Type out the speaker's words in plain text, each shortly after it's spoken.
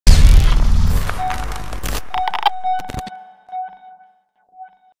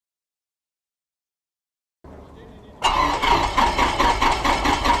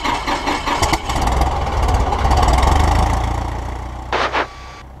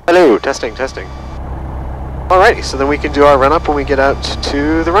Hello, testing, testing. Alrighty, so then we can do our run-up when we get out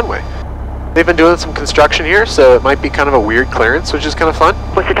to the runway. They've been doing some construction here, so it might be kind of a weird clearance, which is kind of fun.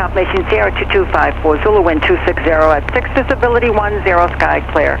 What's the top nation Sierra 2254, Zulu wind 260 at 6, visibility 10, sky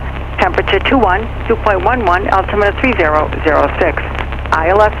clear. Temperature 2.11, altimeter 3006.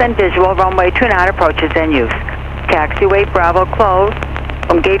 ILS and visual, runway 29 approaches in use. Taxiway Bravo closed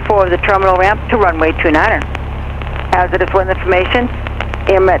from gate 4 of the terminal ramp to runway 29er. Hazardous wind information.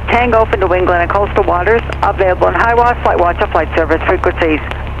 At Tango for New England and coastal waters, available in high watch, flight watch, or flight service frequencies.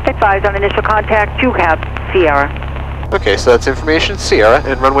 Advise on initial contact, you have Sierra. Okay, so that's information Sierra,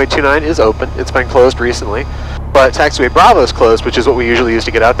 and runway 29 is open. It's been closed recently, but taxiway Bravo is closed, which is what we usually use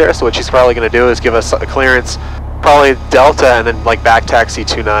to get out there, so what she's probably going to do is give us a clearance, probably Delta, and then like back taxi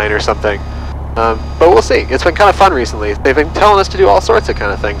 29 or something. But we'll see. It's been kind of fun recently. They've been telling us to do all sorts of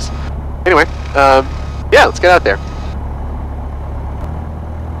kind of things. Anyway, yeah, let's get out there.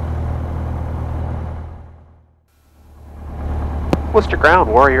 Worcester ground,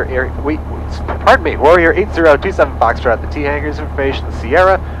 Warrior Warrior 8027 Foxtrot at the T-hangars, information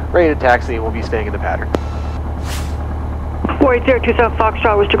Sierra, ready to taxi, and we'll be staying in the pattern. Warrior 027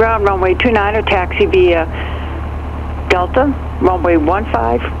 Foxtrot, Worcester ground, runway 29er, taxi via Delta, runway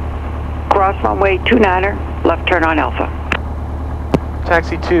 15, cross runway 29er, left turn on Alpha.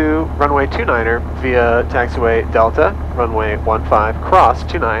 Taxi to runway 29er via taxiway Delta, runway 15, cross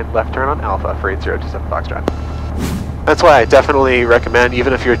 29, left turn on Alpha for 8027 Foxtrot. That's why I definitely recommend,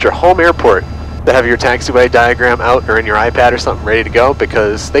 even if you're at your home airport, to have your taxiway diagram out or in your iPad or something ready to go,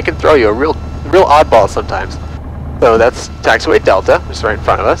 because they can throw you a real oddball sometimes. So that's taxiway Delta, just right in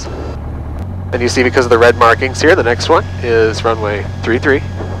front of us. And you see, because of the red markings here, the next one is runway 33.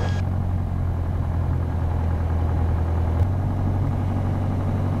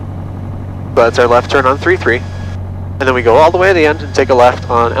 So that's our left turn on 33. And then we go all the way to the end and take a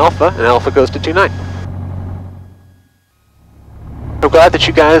left on Alpha, and Alpha goes to 29. I'm glad that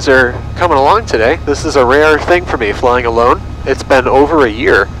you guys are coming along today. This is a rare thing for me, flying alone. It's been over a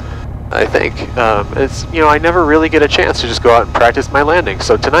year, I think. I never really get a chance to just go out and practice my landing.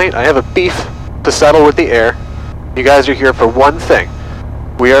 So tonight I have a beef to settle with the air. You guys are here for one thing.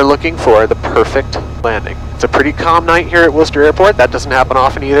 We are looking for the perfect landing. It's a pretty calm night here at Worcester Airport. That doesn't happen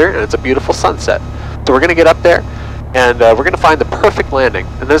often either, and it's a beautiful sunset. So we're going to get up there, and we're going to find the perfect landing.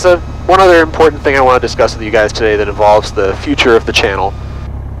 And there's one other important thing I want to discuss with you guys today that involves the future of the channel.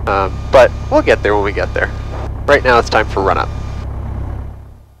 But we'll get there when we get there. Right now it's time for run-up.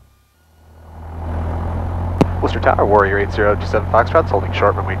 Worcester Tower, Warrior 8027 Foxtrot's holding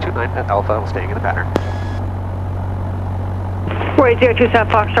short runway 29 at Alpha, we're staying in the pattern. Warrior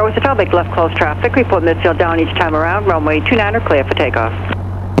 027 Foxtrot, Worcester Tower, make left close traffic. Report midfield down each time around. Runway 29er clear for takeoff.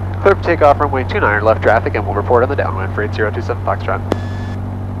 Clear for takeoff, runway 29er, left traffic, and we'll report on the downwind for 8027 Foxtrot.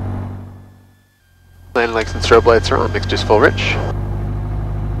 Landing lights and strobe lights are on, mixture's full rich.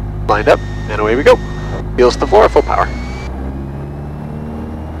 Lined up, and away we go. Wheels to the floor, full power.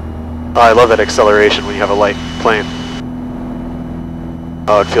 Oh, I love that acceleration when you have a light plane.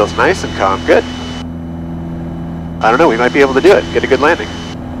 Oh, it feels nice and calm, good. I don't know, we might be able to do it, get a good landing.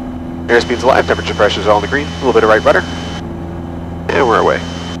 Airspeed's alive, temperature pressures are all in the green, a little bit of right rudder. And we're away.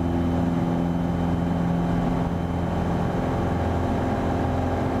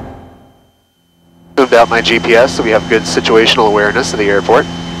 Moved out my GPS so we have good situational awareness of the airport.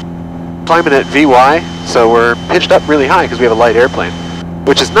 Climbing at VY, so we're pitched up really high because we have a light airplane,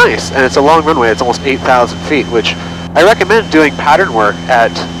 which is nice, and it's a long runway. It's almost 8,000 feet, which I recommend doing pattern work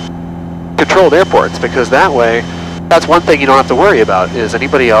at controlled airports, because that way, that's one thing you don't have to worry about, is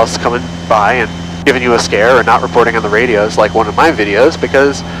anybody else coming by and giving you a scare or not reporting on the radios like one of my videos,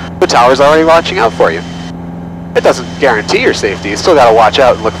 because the tower's already watching out for you. It doesn't guarantee your safety. You still got to watch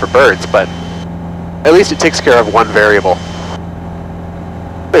out and look for birds, but at least it takes care of one variable.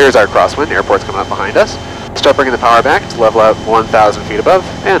 There's our crosswind. Airport's coming up behind us. Start bringing the power back to level out 1,000 feet above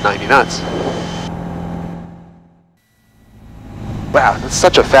and 90 knots. Wow, that's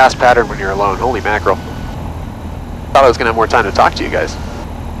such a fast pattern when you're alone. Holy mackerel. Thought I was going to have more time to talk to you guys.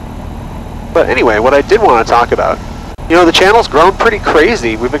 But anyway, what I did want to talk about, you know, the channel's grown pretty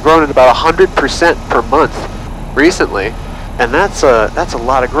crazy. We've been growing at about 100% per month recently, and that's a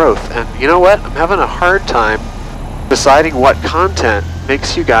lot of growth. And you know what? I'm having a hard time deciding what content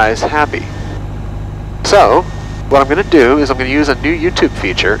makes you guys happy. So, what I'm going to do is I'm going to use a new YouTube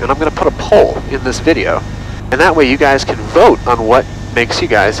feature, and I'm going to put a poll in this video. And that way you guys can vote on what makes you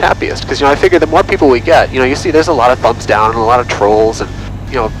guys happiest. Because, you know, I figure the more people we get, you know, you see there's a lot of thumbs down and a lot of trolls, and,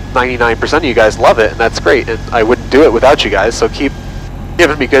 you know, 99% of you guys love it, and that's great. And I wouldn't do it without you guys, so keep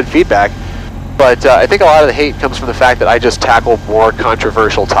giving me good feedback. But I think a lot of the hate comes from the fact that I just tackle more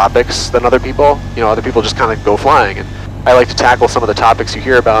controversial topics than other people. You know, other people just kind of go flying, and I like to tackle some of the topics you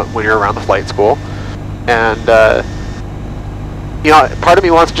hear about when you're around the flight school. And, you know, part of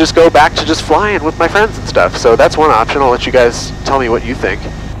me wants to just go back to just flying with my friends and stuff. So that's one option. I'll let you guys tell me what you think.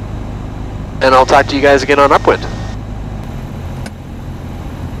 And I'll talk to you guys again on upwind.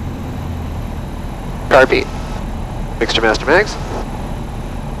 Car beat. Mixture master mags.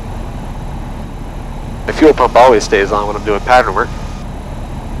 My fuel pump always stays on when I'm doing pattern work.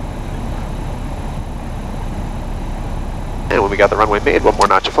 And when we got the runway made, one more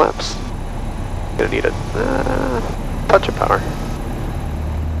notch of flaps. Gonna need a touch of power.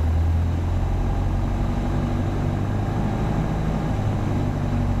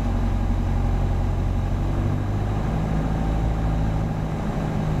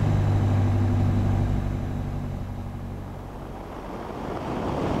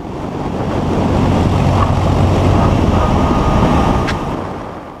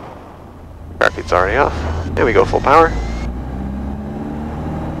 Car feet's already off. There we go, full power.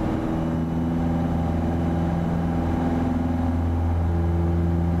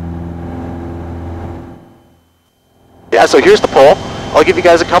 Yeah, so here's the poll. I'll give you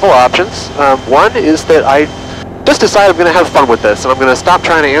guys a couple options. One is that I just decided I'm going to have fun with this, and I'm going to stop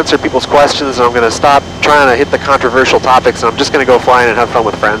trying to answer people's questions, and I'm going to stop trying to hit the controversial topics, and I'm just going to go flying and have fun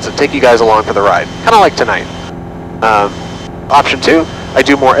with friends and take you guys along for the ride. Kind of like tonight. Option 2, I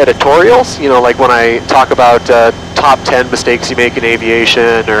do more editorials, you know, like when I talk about top 10 mistakes you make in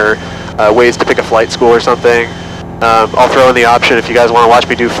aviation, or ways to pick a flight school or something. I'll throw in the option if you guys want to watch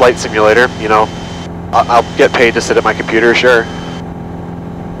me do Flight Simulator, you know, I'll get paid to sit at my computer, sure.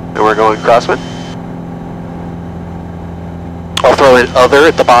 And we're going crosswind. I'll throw in other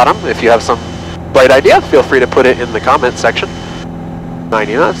at the bottom. If you have some bright idea, feel free to put it in the comments section.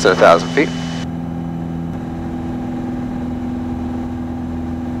 90 knots at 1,000 feet.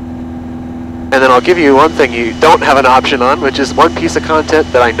 And then I'll give you one thing you don't have an option on, which is one piece of content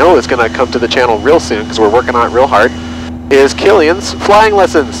that I know is going to come to the channel real soon, because we're working on it real hard, is Killian's flying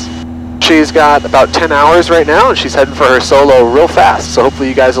lessons. She's got about 10 hours right now, and she's heading for her solo real fast. So hopefully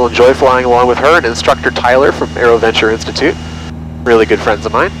you guys will enjoy flying along with her and instructor Tyler from Aero Venture Institute. Really good friends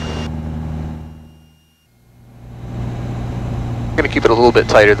of mine. I'm going to keep it a little bit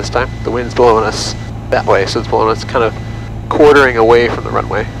tighter this time. The wind's blowing us that way, so it's blowing us kind of quartering away from the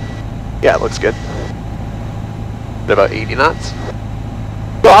runway. Yeah, it looks good. At about 80 knots.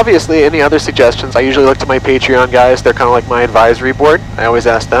 Well, obviously, any other suggestions, I usually look to my Patreon guys. They're kind of like my advisory board. I always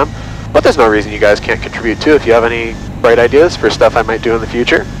ask them. But there's no reason you guys can't contribute too. If you have any bright ideas for stuff I might do in the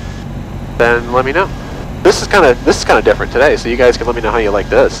future, then let me know. This is kind of different today, so you guys can let me know how you like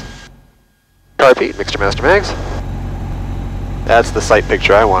this. Car Pete, Mixture Master Mags. That's the sight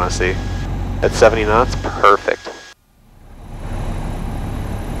picture I want to see. At 70 knots, perfect.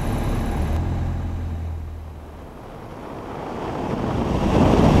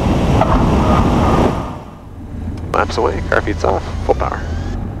 Laps away, car feet's off, full power.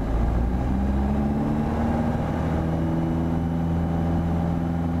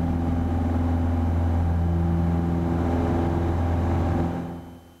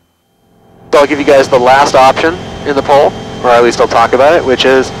 So I'll give you guys the last option in the poll, or at least I'll talk about it, which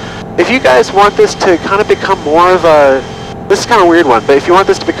is, if you guys want this to kind of become more of a, this is kind of a weird one, but if you want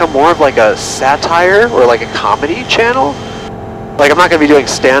this to become more of like a satire or like a comedy channel, like I'm not going to be doing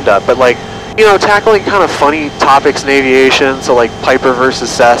stand-up, but like, you know, tackling kind of funny topics in aviation, so like Piper versus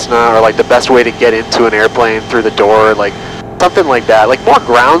Cessna, or like the best way to get into an airplane through the door, like something like that, like more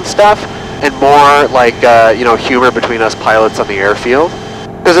ground stuff and more like, you know, humor between us pilots on the airfield.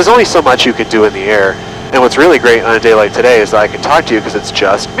 Because there's only so much you can do in the air. And what's really great on a day like today is that I can talk to you because it's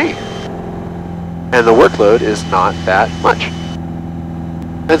just me. And the workload is not that much.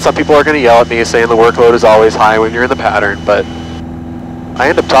 And some people are going to yell at me saying the workload is always high when you're in the pattern, but I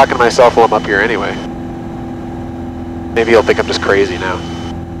end up talking to myself while I'm up here anyway. Maybe you'll think I'm just crazy now.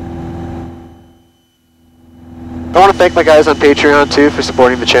 I want to thank my guys on Patreon too for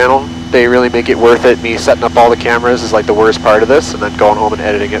supporting the channel. They really make it worth it. Me setting up all the cameras is like the worst part of this, and then going home and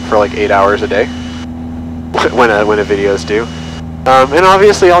editing it for like 8 hours a day when a video is due. And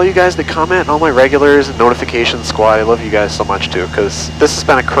obviously all you guys that comment, all my regulars and notification squad, I love you guys so much too, because this has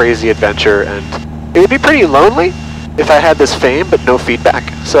been a crazy adventure, and it would be pretty lonely if I had this fame but no feedback.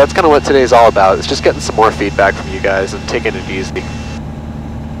 So that's kind of what today's all about. It's just getting some more feedback from you guys and taking it easy.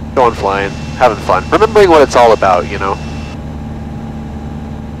 Going flying, having fun, remembering what it's all about, you know.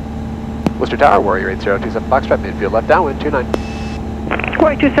 Worcester Tower, Warrior 8027 Foxtrot, midfield left downwind, 29.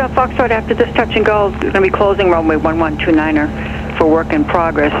 Warrior 27 Foxtrot, after this touch and go, it's going to be closing runway 1129er for work in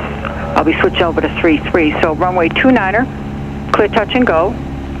progress. I'll be switching over to 33. So runway 29er, clear touch and go.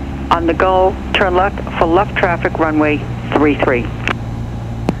 On the go, turn left for left traffic, runway 33.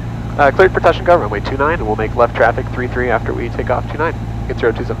 Cleared for touch and go, runway 29, and we'll make left traffic 33 after we take off 29. Get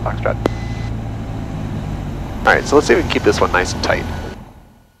 027 Foxtrot. Alright, so let's see if we can keep this one nice and tight.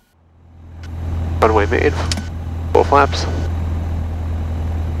 Runway made, full flaps.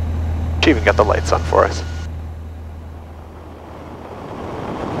 She even got the lights on for us.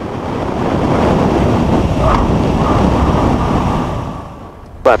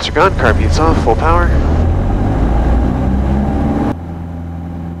 Flaps are gone, carb heat's off, full power.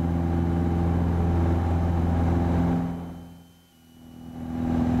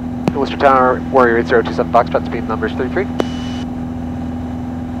 Worcester Tower, Warrior 8027 Foxtrot, speed numbers 33.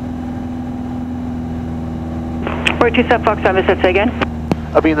 Warrior 27 Foxtrot, miss that, say again?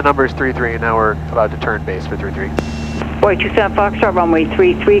 I'll be in the numbers 33, and now we're about to turn base for 33. Warrior 27 Foxtrot, runway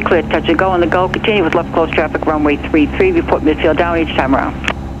 33, clear touch and go. On the go, continue with left close traffic, runway 33. Report midfield down each time around.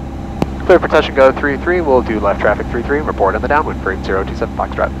 Clear for touch and go 33, we'll do left traffic 33 and report on the downwind for 8027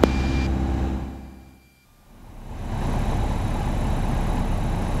 Foxtrot.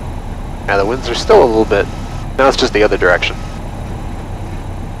 Now the winds are still a little bit, now it's just the other direction.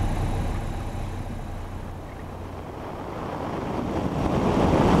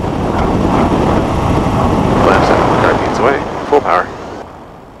 Flaps out, carb heats away, full power.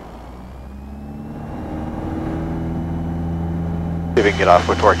 See if we can get off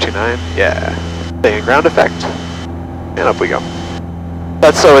with torque 29, yeah. Stay in ground effect, and up we go.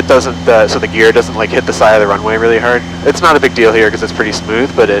 That's so it doesn't, so the gear doesn't like hit the side of the runway really hard. It's not a big deal here because it's pretty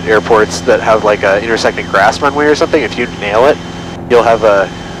smooth, but at airports that have like a intersecting grass runway or something, if you nail it, you'll have a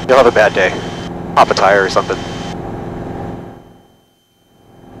bad day. Pop a tire or something.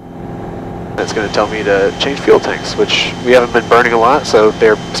 That's going to tell me to change fuel tanks, which we haven't been burning a lot, so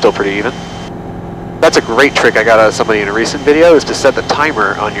they're still pretty even. That's a great trick I got out of somebody in a recent video, is to set the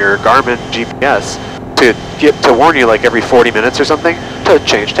timer on your Garmin GPS to warn you like every 40 minutes or something to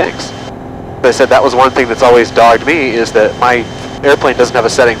change tanks. I said that was one thing that's always dogged me, is that my airplane doesn't have a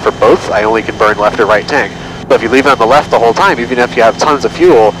setting for both. I only can burn left or right tank. But if you leave it on the left the whole time, even if you have tons of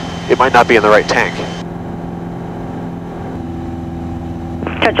fuel, it might not be in the right tank.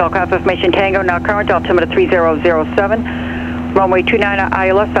 Central Alpha Information Tango, now current altimeter 3007. Runway 29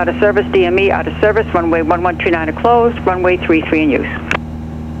 ILS out of service, DME out of service, runway 1129 closed, runway 33 in use.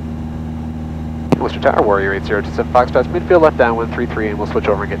 Worcester Tower, Warrior 8027 Foxtrot, midfield left downwind 33, and we'll switch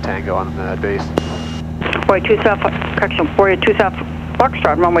over and get Tango on the base. Warrior 27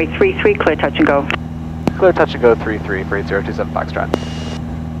 Foxtrot, runway 33, clear touch and go. Clear touch and go 33 for 8027 Foxtrot.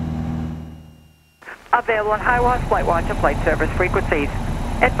 Available on high watch, flight watch, and flight service frequencies.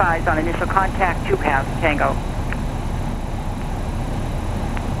 Advised on initial contact 2 pounds Tango.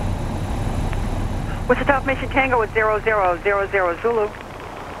 Worcester Tower Information Tango with 0000 Zulu.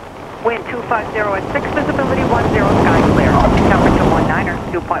 Wind 250 at 6, visibility 10, sky clear. Temperature 19er,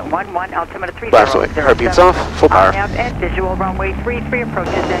 2.11, altimeter 30. Flaps away, heartbeats off, full power. Nav and visual, runway 33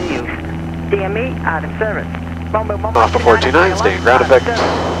 approaches in use. DME out of service. Runway 1129 off before 29, stay in ground effect.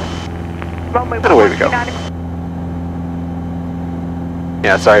 And away we go.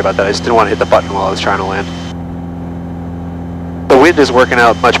 Yeah, sorry about that, I just didn't want to hit the button while I was trying to land. The wind is working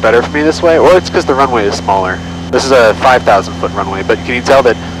out much better for me this way, or it's because the runway is smaller. This is a 5,000 foot runway, but can you tell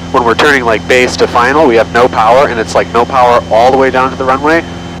that when we're turning like base to final, we have no power, and it's like no power all the way down to the runway,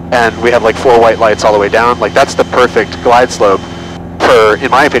 and we have like 4 white lights all the way down. Like that's the perfect glide slope for, in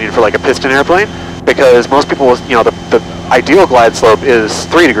my opinion, for like a piston airplane, because most people, you know, the ideal glide slope is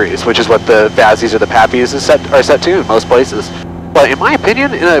 3 degrees, which is what the VASIs or the PAPIs are set to in most places. But in my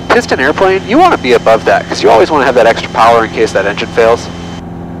opinion, in a piston airplane, you want to be above that, because you always want to have that extra power in case that engine fails.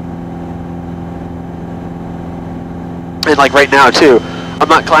 And like right now too, I'm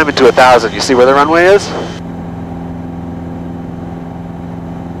not climbing to 1,000. You see where the runway is?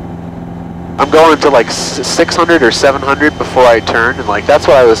 I'm going to like 600 or 700 before I turn, and like that's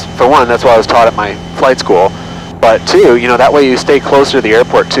what I was, for one, that's what I was taught at my flight school. But two, you know, that way you stay closer to the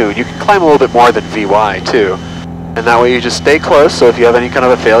airport too, and you can climb a little bit more than VY too. And that way you just stay close, so if you have any kind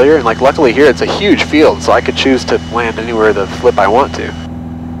of a failure, and like luckily here it's a huge field, so I could choose to land anywhere the flip I want to.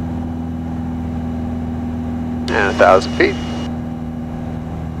 And 1,000 feet.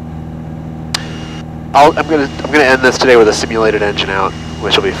 I'm gonna end this today with a simulated engine out,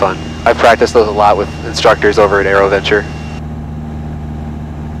 which will be fun. I've practiced those a lot with instructors over at AeroVenture.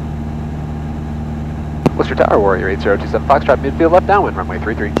 Worcester Tower, Warrior 8027 Foxtrot, midfield left downwind, runway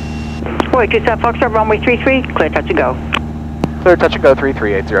 33. Warrior 27 Foxtrot, runway 33, clear touch and go. Clear touch and go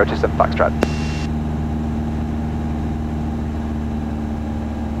 33, 8027 Foxtrot.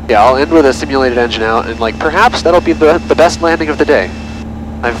 Yeah, I'll end with a simulated engine out, and like perhaps that'll be the best landing of the day.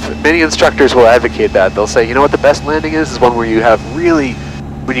 Many instructors will advocate that. They'll say, you know what the best landing is one where you have really,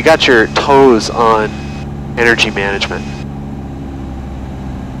 when you got your toes on energy management.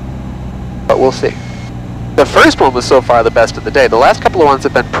 But we'll see. The first one was so far the best of the day. The last couple of ones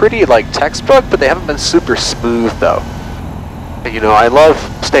have been pretty like textbook, but they haven't been super smooth though. And you know, I love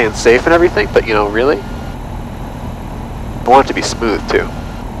staying safe and everything, but you know, really, I want it to be smooth too.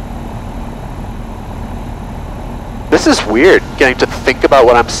 This is weird, getting to think about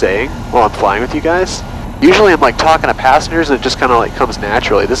what I'm saying while I'm flying with you guys. Usually I'm like talking to passengers and it just kind of like comes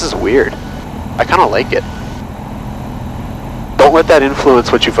naturally. This is weird. I kind of like it. Don't let that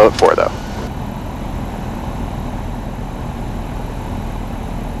influence what you vote for though.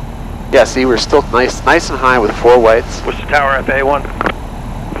 Yeah, see, we're still nice and high with 4 whites. What's the tower, FA1?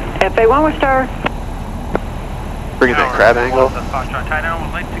 FA1 with star. Bringing that crab angle. Foxtrot tie down.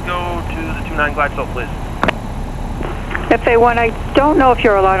 Would like to go to the 29 glide slope, please. FA1, I don't know if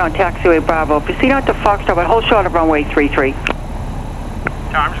you're allowed on taxiway Bravo. Proceed out to Foxtrot, but hold short of runway 33. Tower,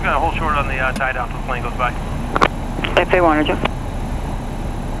 I'm just going to hold short on the tie down until the plane goes by. FA1, Roger.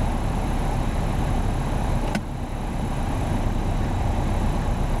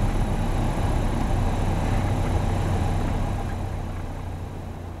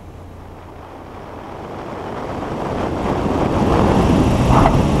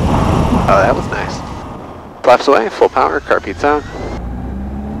 Oh, that was nice. Flaps away, full power, carpeets out.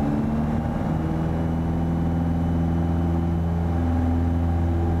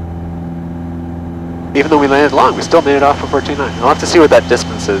 Even though we landed long, we still made it off before 29. I'll have to see what that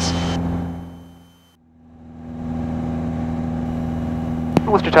distance is.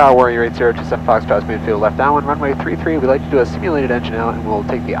 Worcester Tower, Warrior 8027 Foxtrot, midfield left downwind, runway 33. We'd like to do a simulated engine out, and we'll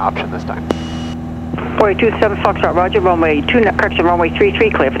take the option this time. Warrior 27 Foxtrot, Roger, runway 2, runway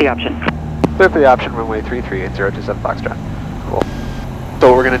 33, clear for the option. Clear for the option, runway 33, 8027 Foxtrot. Cool. So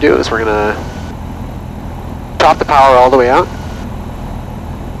what we're going to do is we're going to top the power all the way out.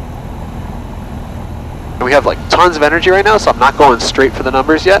 And we have like tons of energy right now, so I'm not going straight for the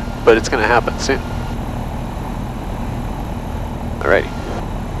numbers yet, but it's going to happen soon. Alrighty.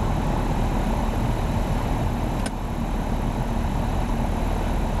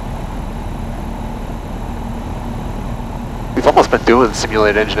 We've almost been doing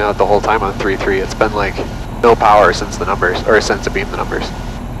simulated engine out the whole time on 3.3. It's been like no power since the numbers, or since it beamed the numbers.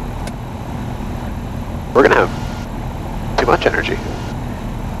 We're gonna have too much energy.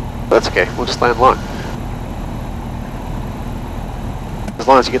 But that's okay, we'll just land long. As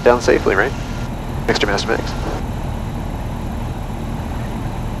long as you get down safely, right? Extra master mix.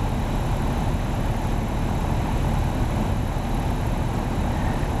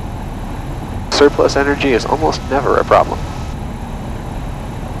 Surplus energy is almost never a problem.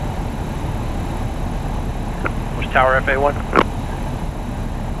 Tower FA1.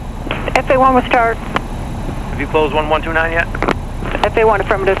 FA1 with star. Have you closed 1129 yet? FA1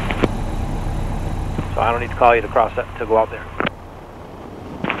 affirmative. So I don't need to call you to cross that to go out there.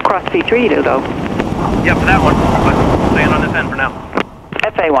 Cross V3 you do though. Yeah, for that one, but staying on this end for now.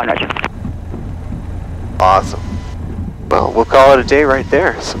 FA1, Roger. Awesome. Well, we'll call it a day right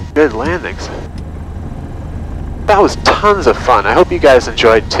there. Some good landings. That was tons of fun. I hope you guys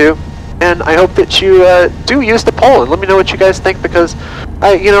enjoyed too. And I hope that you do use the poll and let me know what you guys think, because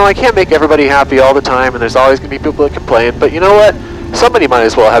I can't make everybody happy all the time, and there's always going to be people that complain, but you know what? Somebody might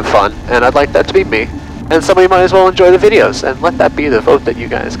as well have fun, and I'd like that to be me. And somebody might as well enjoy the videos, and let that be the vote that you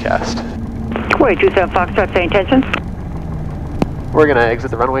guys cast. Wait, 27 Foxtrot, say intentions. We're going to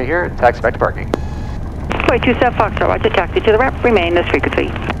exit the runway here and taxi back to parking. Wait, 27 Foxtrot, Roger, taxi to the ramp, remain this frequency.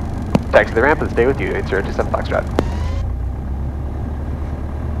 Taxi to the ramp and stay with you, 8027 Foxtrot.